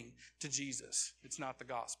anything to Jesus, it's not the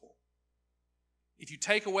gospel. If you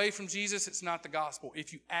take away from Jesus, it's not the gospel.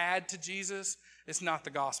 If you add to Jesus, it's not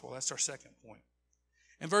the gospel. That's our second point.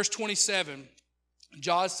 In verse 27,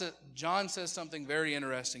 John says something very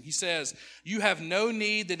interesting. He says, you have no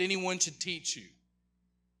need that anyone should teach you.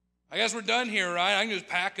 I guess we're done here, right? I can just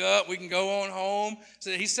pack up. We can go on home.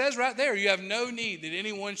 So he says right there, you have no need that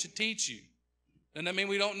anyone should teach you. Doesn't that mean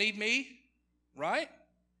we don't need me? Right?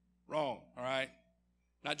 Wrong, all right?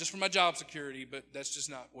 Not just for my job security, but that's just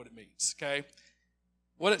not what it means, okay?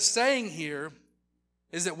 What it's saying here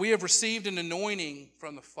is that we have received an anointing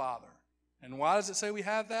from the Father. And why does it say we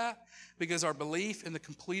have that? Because our belief in the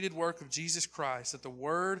completed work of Jesus Christ, that the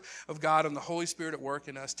Word of God and the Holy Spirit at work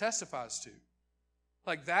in us testifies to.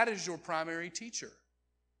 Like that is your primary teacher.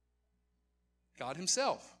 God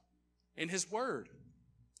himself, in his Word,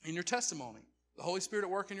 in your testimony, the Holy Spirit at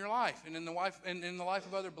work in your life and in the life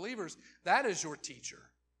of other believers, that is your teacher.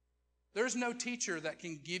 There's no teacher that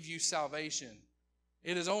can give you salvation.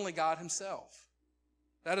 It is only God himself.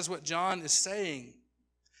 That is what John is saying.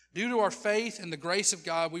 Due to our faith and the grace of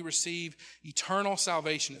God, we receive eternal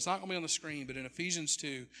salvation. It's not going to be on the screen, but in Ephesians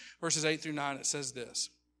 2, verses 8 through 9, it says this.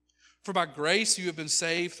 For by grace you have been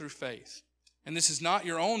saved through faith. And this is not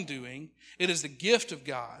your own doing. It is the gift of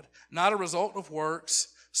God, not a result of works,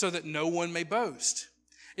 so that no one may boast.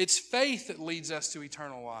 It's faith that leads us to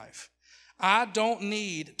eternal life. I don't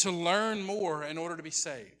need to learn more in order to be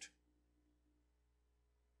saved.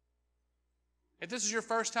 If this is your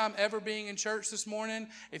first time ever being in church this morning,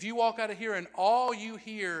 if you walk out of here and all you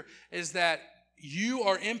hear is that you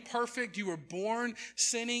are imperfect, you were born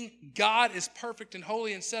sinning, God is perfect and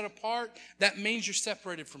holy and set apart, that means you're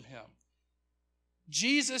separated from him.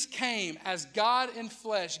 Jesus came as God in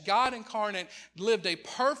flesh, God incarnate, lived a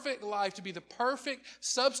perfect life to be the perfect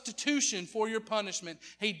substitution for your punishment.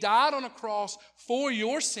 He died on a cross for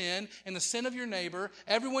your sin and the sin of your neighbor,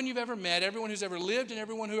 everyone you've ever met, everyone who's ever lived and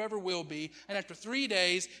everyone who ever will be. And after 3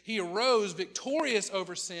 days, he arose victorious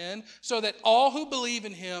over sin so that all who believe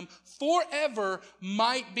in him forever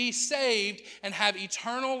might be saved and have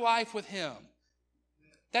eternal life with him.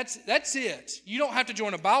 That's it. You don't have to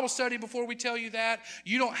join a Bible study before we tell you that.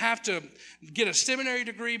 You don't have to get a seminary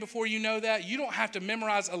degree before you know that. You don't have to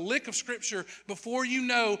memorize a lick of scripture before you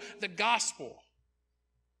know the gospel.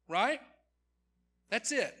 Right?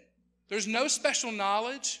 That's it. There's no special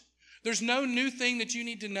knowledge. There's no new thing that you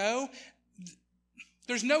need to know.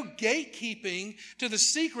 There's no gatekeeping to the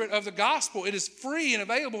secret of the gospel. It is free and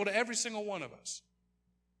available to every single one of us.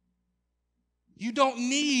 You don't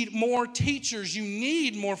need more teachers. You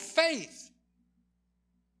need more faith.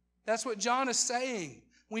 That's what John is saying.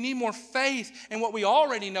 We need more faith in what we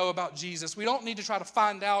already know about Jesus. We don't need to try to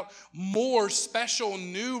find out more special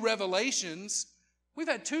new revelations. We've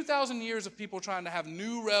had 2,000 years of people trying to have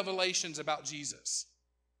new revelations about Jesus,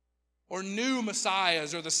 or new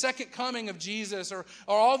messiahs, or the second coming of Jesus, or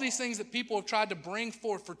all these things that people have tried to bring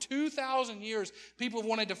forth. For 2,000 years, people have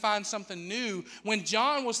wanted to find something new. When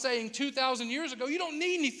John was saying 2,000 years ago, you don't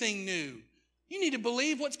need anything new. You need to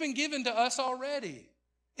believe what's been given to us already.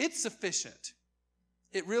 It's sufficient.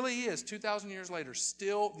 It really is, 2,000 years later,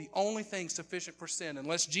 still the only thing sufficient for sin.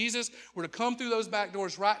 Unless Jesus were to come through those back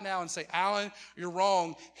doors right now and say, Alan, you're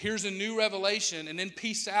wrong. Here's a new revelation, and then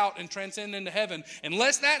peace out and transcend into heaven.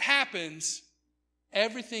 Unless that happens,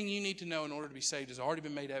 everything you need to know in order to be saved has already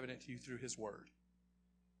been made evident to you through His Word.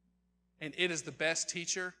 And it is the best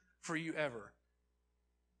teacher for you ever.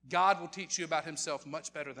 God will teach you about Himself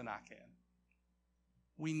much better than I can.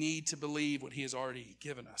 We need to believe what He has already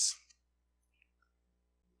given us.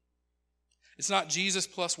 It's not Jesus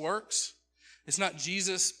plus works. It's not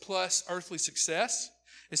Jesus plus earthly success.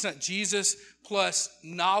 It's not Jesus plus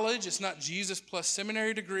knowledge. It's not Jesus plus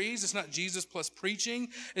seminary degrees. It's not Jesus plus preaching.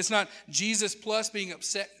 It's not Jesus plus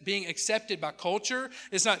being accepted by culture.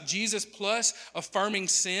 It's not Jesus plus affirming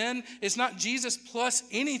sin. It's not Jesus plus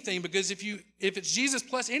anything, because if it's Jesus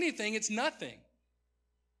plus anything, it's nothing.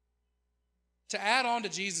 To add on to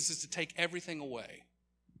Jesus is to take everything away.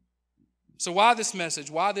 So why this message?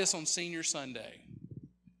 Why this on Senior Sunday?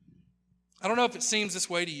 I don't know if it seems this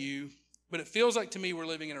way to you, but it feels like to me we're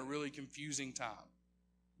living in a really confusing time.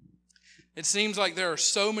 It seems like there are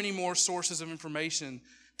so many more sources of information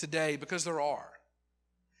today, because there are.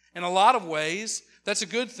 In a lot of ways, that's a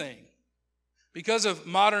good thing. Because of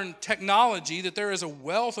modern technology, that there is a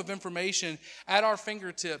wealth of information at our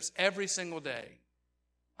fingertips every single day.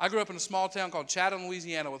 I grew up in a small town called Chatham,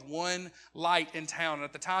 Louisiana, with one light in town. And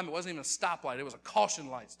at the time, it wasn't even a stoplight. It was a caution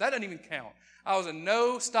light. So that doesn't even count. I was a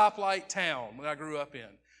no stoplight town when I grew up in.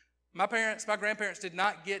 My grandparents did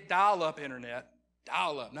not get dial-up internet.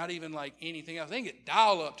 Dial-up, not even like anything else. They didn't get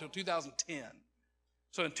dial-up till 2010.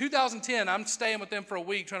 So in 2010, I'm staying with them for a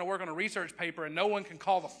week trying to work on a research paper, and no one can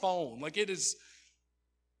call the phone. Like it's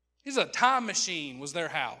a time machine was their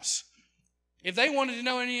house. If they wanted to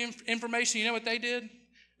know any information, you know what they did?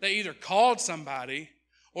 They either called somebody,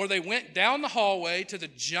 or they went down the hallway to the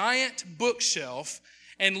giant bookshelf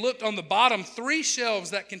and looked on the bottom 3 shelves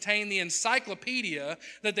that contain the encyclopedia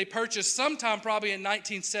that they purchased sometime probably in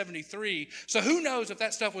 1973. So who knows if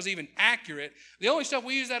that stuff was even accurate. The only stuff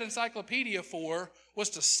we used that encyclopedia for was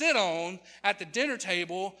to sit on at the dinner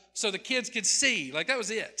table so the kids could see. Like, that was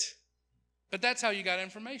it. But that's how you got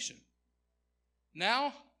information.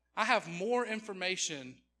 Now, I have more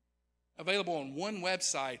information available on one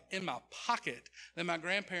website in my pocket than my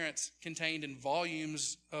grandparents contained in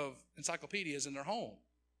volumes of encyclopedias in their home.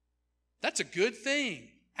 That's a good thing,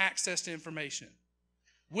 access to information.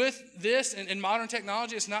 With this and modern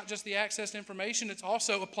technology, it's not just the access to information, it's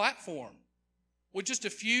also a platform. With just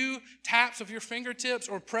a few taps of your fingertips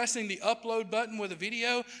or pressing the upload button with a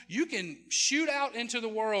video, you can shoot out into the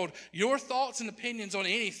world your thoughts and opinions on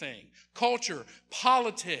anything: culture,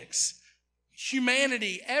 politics,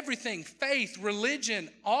 humanity, everything, faith, religion,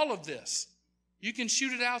 all of this. You can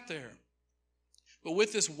shoot it out there. But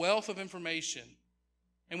with this wealth of information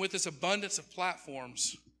and with this abundance of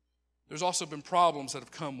platforms, there's also been problems that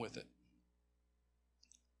have come with it.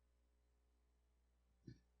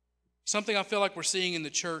 Something I feel like we're seeing in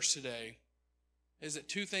the church today is that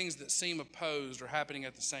 2 things that seem opposed are happening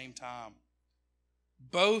at the same time.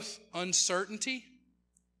 Both uncertainty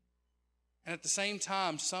and at the same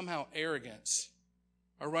time, somehow arrogance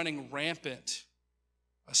are running rampant,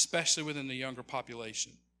 especially within the younger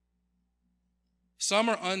population. Some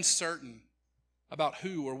are uncertain about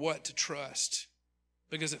who or what to trust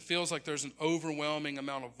because it feels like there's an overwhelming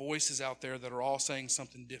amount of voices out there that are all saying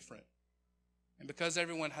something different. And because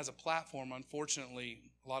everyone has a platform, unfortunately,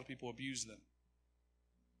 a lot of people abuse them.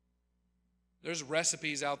 There's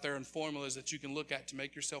recipes out there and formulas that you can look at to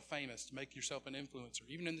make yourself famous, to make yourself an influencer,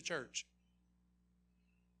 even in the church.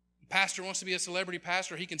 The pastor wants to be a celebrity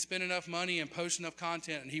pastor. He can spend enough money and post enough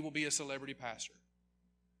content, and he will be a celebrity pastor.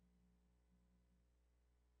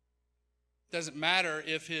 Doesn't matter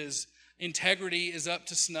if his integrity is up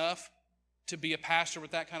to snuff to be a pastor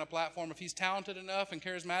with that kind of platform. If he's talented enough and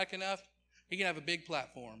charismatic enough, he can have a big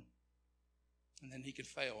platform, and then he could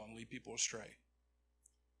fail and lead people astray.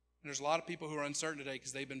 And there's a lot of people who are uncertain today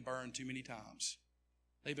because they've been burned too many times.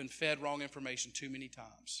 They've been fed wrong information too many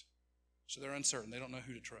times. So they're uncertain. They don't know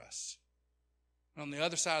who to trust. And on the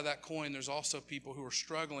other side of that coin, there's also people who are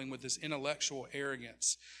struggling with this intellectual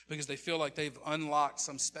arrogance because they feel like they've unlocked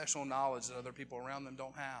some special knowledge that other people around them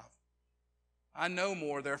don't have. I know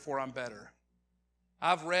more, therefore I'm better.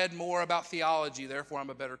 I've read more about theology, therefore I'm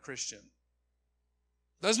a better Christian.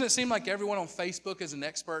 Doesn't it seem like everyone on Facebook is an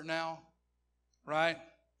expert now? Right?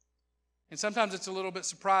 And sometimes it's a little bit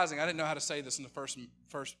surprising. I didn't know how to say this in the first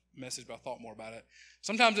message, but I thought more about it.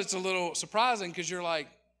 Sometimes it's a little surprising because you're like,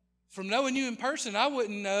 from knowing you in person, I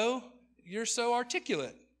wouldn't know you're so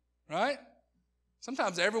articulate, right?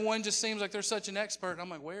 Sometimes everyone just seems like they're such an expert. And I'm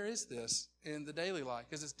like, where is this in the daily life?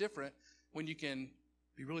 Because it's different when you can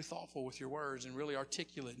be really thoughtful with your words and really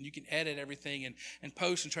articulate, and you can edit everything and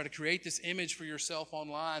post and try to create this image for yourself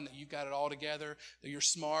online that you've got it all together, that you're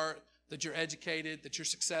smart, that you're educated, that you're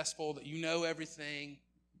successful, that you know everything.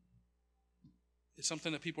 It's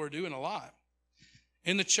something that people are doing a lot.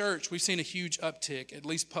 In the church, we've seen a huge uptick, at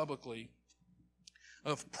least publicly,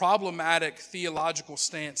 of problematic theological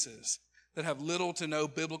stances that have little to no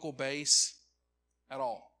biblical base at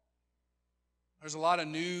all. There's a lot of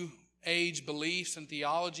new age beliefs and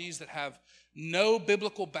theologies that have no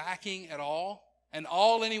biblical backing at all, and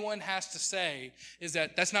all anyone has to say is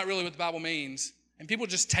that that's not really what the Bible means, and people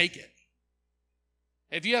just take it.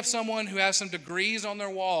 If you have someone who has some degrees on their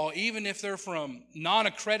wall, even if they're from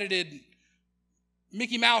non-accredited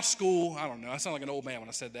Mickey Mouse school, I don't know, I sound like an old man when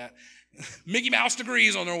I said that, Mickey Mouse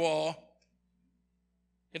degrees on their wall,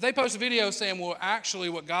 if they post a video saying, well, actually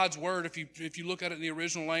what God's word, if you look at it in the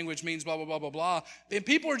original language, means blah, blah, blah, blah, blah, then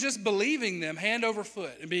people are just believing them hand over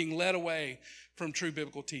foot and being led away from true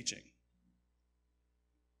biblical teaching.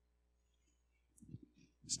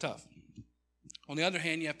 It's tough. On the other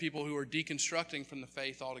hand, you have people who are deconstructing from the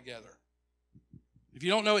faith altogether. If you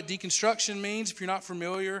don't know what deconstruction means, if you're not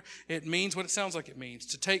familiar, it means what it sounds like it means,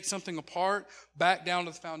 to take something apart back down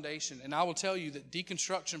to the foundation. And I will tell you that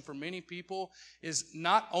deconstruction for many people is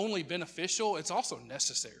not only beneficial, it's also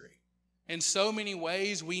necessary. In so many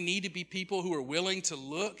ways, we need to be people who are willing to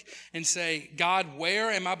look and say, God,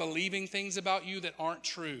 where am I believing things about you that aren't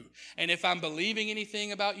true? And if I'm believing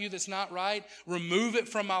anything about you that's not right, remove it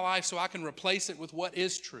from my life so I can replace it with what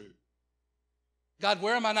is true. God,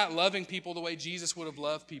 where am I not loving people the way Jesus would have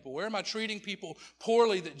loved people? Where am I treating people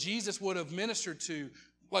poorly that Jesus would have ministered to?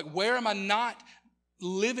 Like, where am I not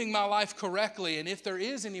living my life correctly? And if there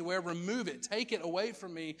is anywhere, remove it. Take it away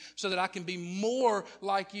from me so that I can be more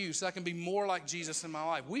like you, so I can be more like Jesus in my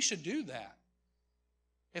life. We should do that.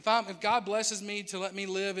 If God blesses me to let me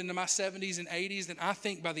live into my 70s and 80s, then I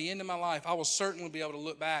think by the end of my life, I will certainly be able to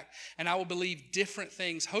look back and I will believe different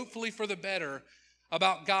things, hopefully for the better,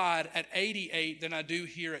 about God at 88 than I do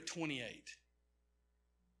here at 28.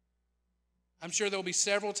 I'm sure there will be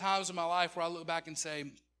several times in my life where I look back and say,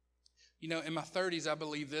 you know, in my 30s, I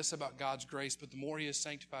believe this about God's grace, but the more He has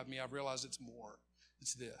sanctified me, I've realized it's more.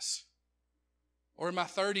 It's this. Or in my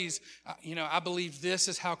 30s, I believe this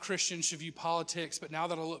is how Christians should view politics, but now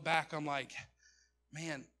that I look back, I'm like,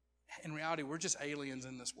 man, in reality, we're just aliens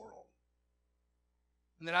in this world.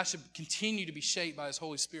 And that I should continue to be shaped by His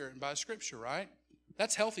Holy Spirit and by Scripture, right?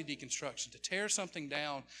 That's healthy deconstruction, to tear something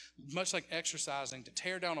down, much like exercising, to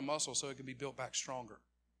tear down a muscle so it can be built back stronger.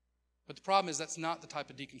 But the problem is that's not the type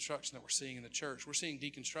of deconstruction that we're seeing in the church. We're seeing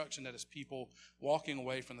deconstruction that is people walking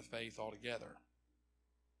away from the faith altogether.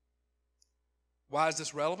 Why is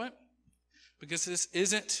this relevant? Because this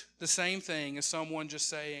isn't the same thing as someone just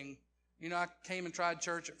saying, I came and tried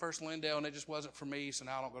church at First Lindale and it just wasn't for me, so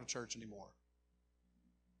now I don't go to church anymore.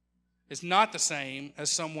 It's not the same as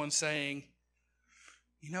someone saying,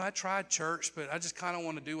 I tried church, but I just kind of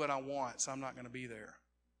want to do what I want, so I'm not going to be there.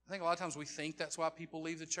 I think a lot of times we think that's why people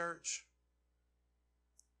leave the church.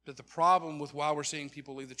 But the problem with why we're seeing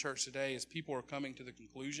people leave the church today is people are coming to the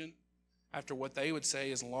conclusion, after what they would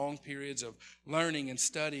say is long periods of learning and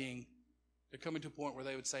studying, they're coming to a point where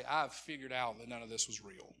they would say, I've figured out that none of this was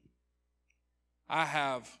real. I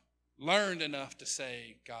have learned enough to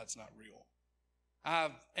say God's not real.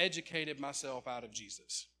 I've educated myself out of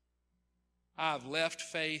Jesus. I've left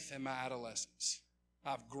faith in my adolescence.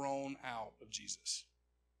 I've grown out of Jesus.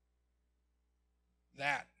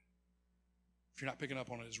 That, if you're not picking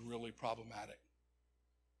up on it, is really problematic.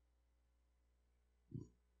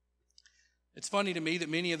 It's funny to me that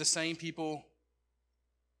many of the same people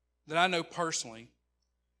that I know personally,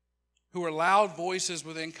 who are loud voices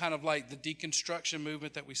within kind of like the deconstruction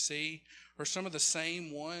movement that we see, are some of the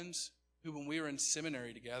same ones who, when we were in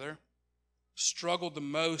seminary together, struggled the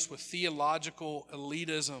most with theological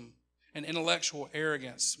elitism and intellectual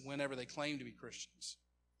arrogance whenever they claimed to be Christians.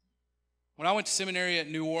 When I went to seminary at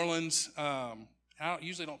New Orleans, I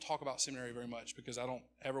usually don't talk about seminary very much because I don't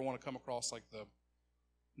ever want to come across like the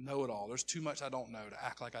know-it-all. There's too much I don't know to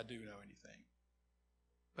act like I do know anything.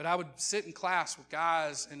 But I would sit in class with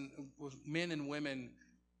guys and with men and women,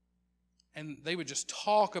 and they would just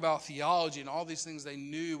talk about theology and all these things they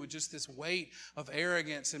knew with just this weight of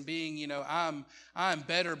arrogance and being, I'm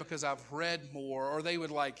better because I've read more. Or they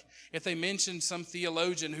would if they mentioned some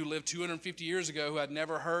theologian who lived 250 years ago who I'd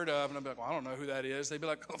never heard of, and I'd be like, well, I don't know who that is. They'd be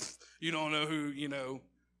like, oh, you don't know who,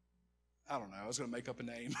 I don't know. I was going to make up a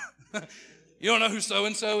name. You don't know who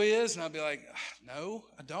so-and-so is? And I'd be like, no,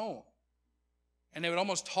 I don't. And they would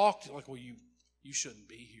almost talk like, well, you shouldn't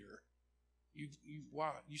be here.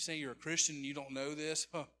 Why you say you're a Christian and you don't know this?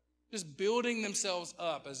 Just building themselves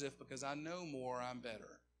up as if because I know more, I'm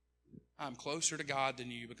better. I'm closer to God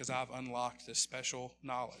than you because I've unlocked this special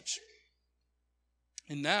knowledge.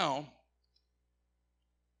 And now,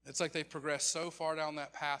 it's like they've progressed so far down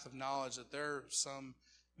that path of knowledge that there are some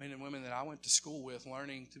men and women that I went to school with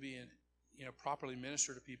learning to be properly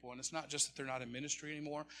minister to people. And it's not just that they're not in ministry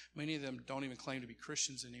anymore. Many of them don't even claim to be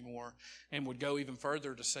Christians anymore and would go even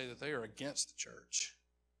further to say that they are against the church.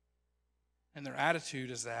 And their attitude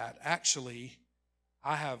is that, actually,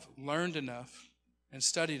 I have learned enough and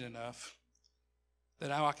studied enough that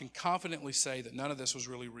now I can confidently say that none of this was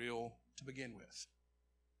really real to begin with.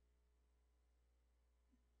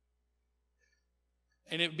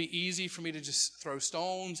 And it would be easy for me to just throw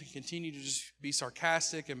stones and continue to just be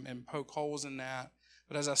sarcastic and poke holes in that.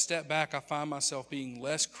 But as I step back, I find myself being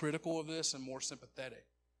less critical of this and more sympathetic.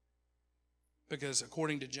 Because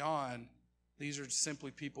according to John, these are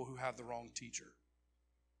simply people who have the wrong teacher.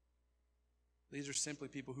 These are simply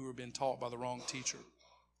people who have been taught by the wrong teacher.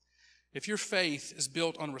 If your faith is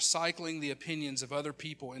built on recycling the opinions of other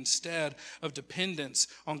people instead of dependence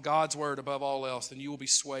on God's word above all else, then you will be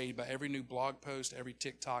swayed by every new blog post, every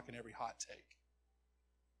TikTok, and every hot take.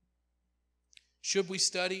 Should we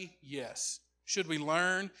study? Yes. Should we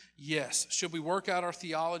learn? Yes. Should we work out our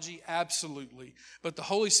theology? Absolutely. But the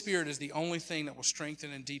Holy Spirit is the only thing that will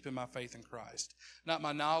strengthen and deepen my faith in Christ. Not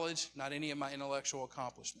my knowledge, not any of my intellectual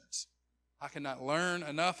accomplishments. I cannot learn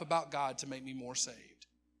enough about God to make me more saved.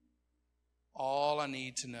 All I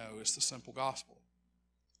need to know is the simple gospel.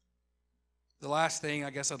 The last thing I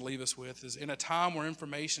guess I'd leave us with is, in a time where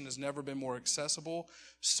information has never been more accessible,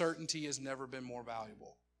 certainty has never been more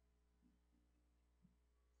valuable.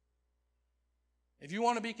 If you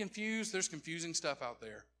want to be confused, there's confusing stuff out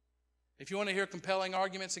there. If you want to hear compelling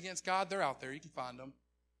arguments against God, they're out there. You can find them.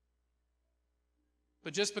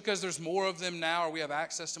 But just because there's more of them now, or we have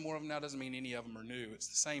access to more of them now, doesn't mean any of them are new. It's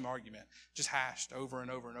the same argument, just hashed over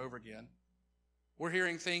and over and over again. We're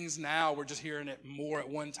hearing things now, we're just hearing it more at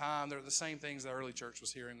one time. They're the same things the early church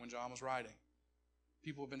was hearing when John was writing.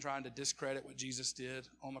 People have been trying to discredit what Jesus did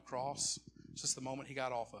on the cross since the moment he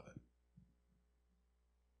got off of it.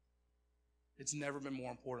 It's never been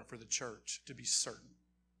more important for the church to be certain.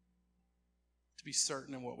 To be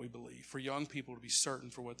certain in what we believe. For young people to be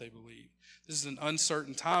certain for what they believe. This is an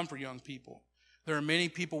uncertain time for young people. There are many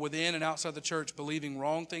people within and outside the church believing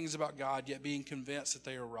wrong things about God, yet being convinced that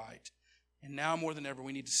they are right. And now more than ever,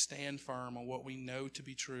 we need to stand firm on what we know to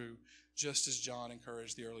be true, just as John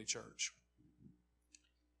encouraged the early church.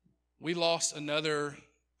 We lost another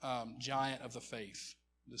giant of the faith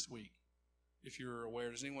this week. If you're aware,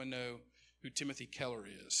 does anyone know who Timothy Keller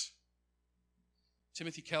is?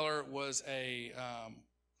 Timothy Keller was a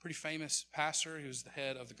pretty famous pastor. He was the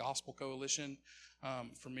head of the Gospel Coalition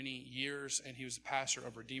for many years, and he was the pastor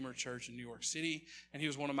of Redeemer Church in New York City. And he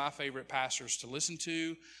was one of my favorite pastors to listen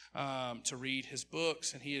to read his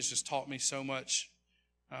books. And he has just taught me so much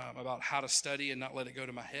about how to study and not let it go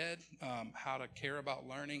to my head, how to care about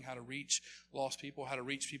learning, how to reach lost people, how to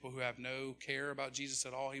reach people who have no care about Jesus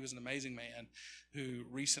at all. He was an amazing man who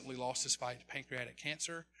recently lost his fight to pancreatic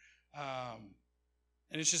cancer.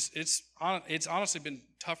 And it's honestly been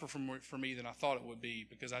tougher for me than I thought it would be,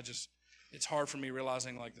 because it's hard for me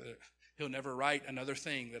realizing that he'll never write another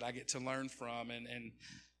thing that I get to learn from. And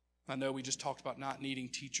I know we just talked about not needing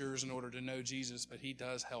teachers in order to know Jesus, but he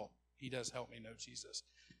does help. He does help me know Jesus.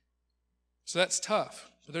 So that's tough.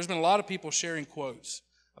 But there's been a lot of people sharing quotes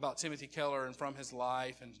about Timothy Keller and from his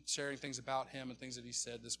life, and sharing things about him and things that he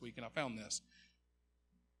said this week. And I found this.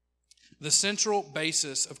 The central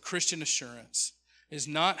basis of Christian assurance is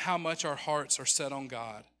not how much our hearts are set on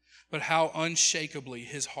God, but how unshakably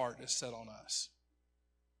his heart is set on us.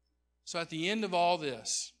 So at the end of all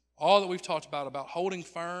this, All that we've talked about holding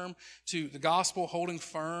firm to the gospel, holding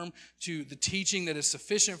firm to the teaching that is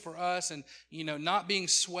sufficient for us, and not being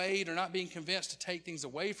swayed or not being convinced to take things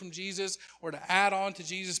away from Jesus or to add on to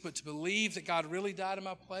Jesus, but to believe that God really died in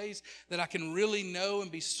my place, that I can really know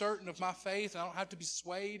and be certain of my faith. I don't have to be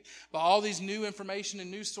swayed by all these new information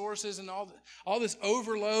and new sources and all this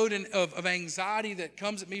overload of anxiety that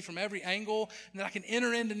comes at me from every angle, and that I can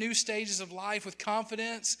enter into new stages of life with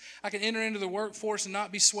confidence. I can enter into the workforce and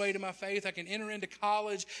not be swayed in my faith. I can enter into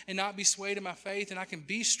college and not be swayed in my faith. And I can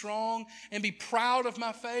be strong and be proud of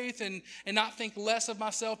my faith and not think less of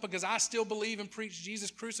myself because I still believe and preach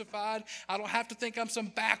Jesus crucified. I don't have to think I'm some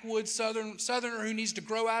backwoods southerner who needs to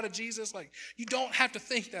grow out of Jesus. Like, you don't have to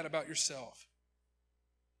think that about yourself.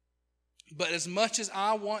 But as much as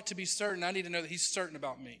I want to be certain, I need to know that he's certain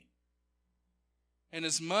about me. And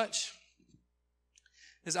as much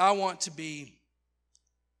as I want to be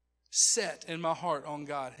set in my heart on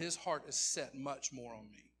God, his heart is set much more on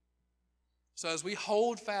me. So as we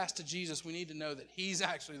hold fast to Jesus, we need to know that he's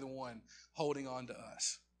actually the one holding on to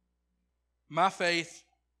us. My faith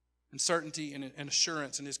and certainty and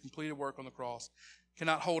assurance in his completed work on the cross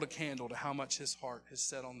cannot hold a candle to how much his heart is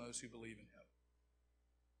set on those who believe in him.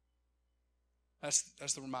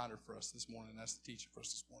 That's the reminder for us this morning. That's the teaching for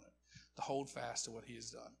us this morning. To hold fast to what he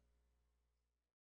has done.